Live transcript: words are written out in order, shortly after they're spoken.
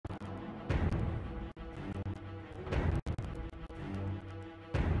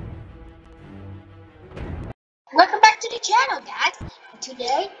to the channel, guys.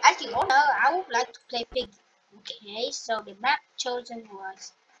 Today, as you all know, I would like to play Piggy. Okay, so the map chosen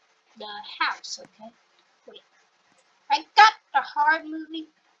was the house. Okay, wait, I got the hard moving.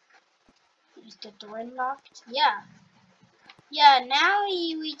 Is the door locked? Yeah. Now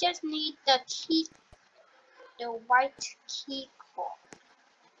we just need the key, the white key card.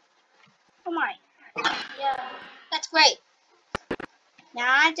 Come on. Yeah, that's great. Now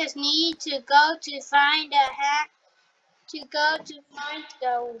I just need to go to find the hack. To go to find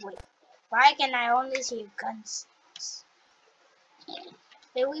the wait. Why can I only see guns?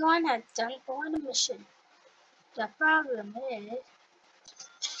 Everyone has done all the mission. The problem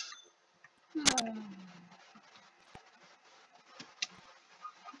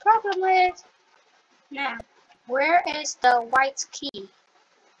is, now, where is the white key?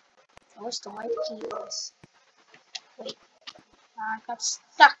 Where's the white key is? Wait, I got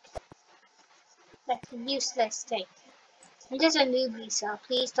stuck. That's a useless thing. I'm just a newbie, so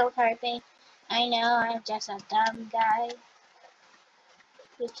please don't hurt me. I know I'm just a dumb guy.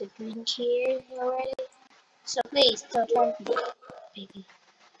 There's a green here already. So please don't hurt me, baby.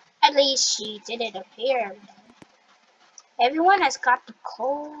 At least she didn't appear. Everyone has got the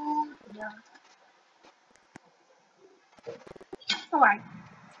code. Alright.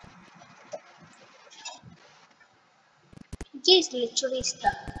 He's literally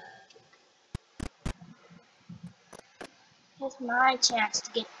stuck. Here's my chance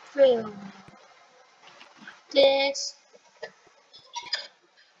to get through. This.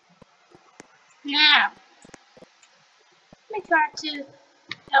 Now. Let me try to.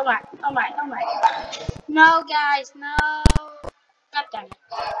 Oh my. No, guys, no. God damn it.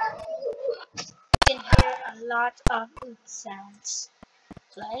 I can hear a lot of oot sounds.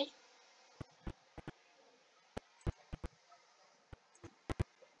 Play.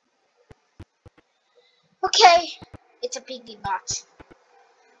 Okay, it's a piggy bot.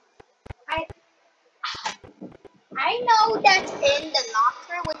 I know that in the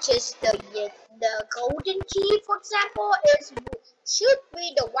locker, which is the golden key, for example, should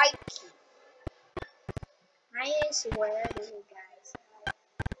be the white key. I swear to you guys.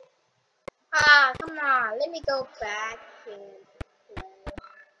 Come on, let me go back and play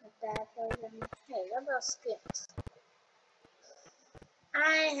that version. Hey, what about skips?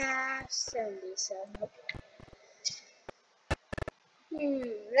 I have 77.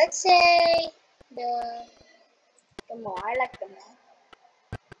 Let's say the mall. I like the mall.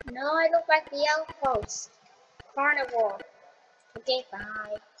 No, I look like the outpost. Carnivore. Okay,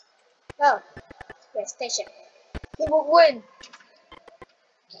 bye. Oh, the station. We will win.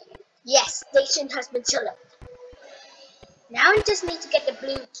 Yes, station has been selected. Now we just need to get the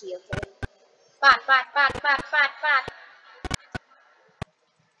blue key, okay? Bot.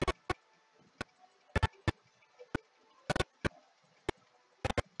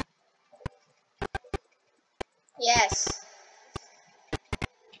 Yes.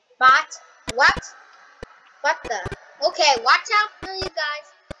 Bot? What? What the? Okay, watch out for you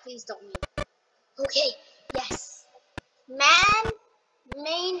guys. Please don't move. Okay, yes. Main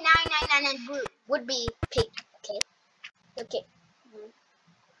 999 would be pig. Okay.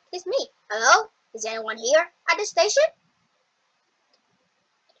 It's me. Hello? Is anyone here at the station?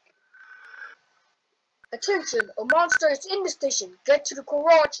 Attention, a monster is in the station. Get to the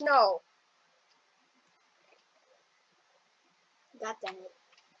garage now. God damn it.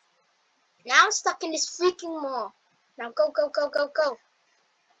 Now I'm stuck in this freaking mall. Now go.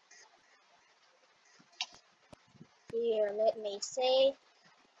 Here, let me see.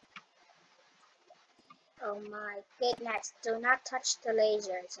 Oh my goodness. Do not touch the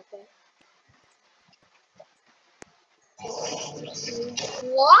lasers, okay?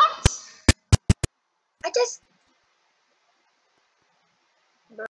 What? I just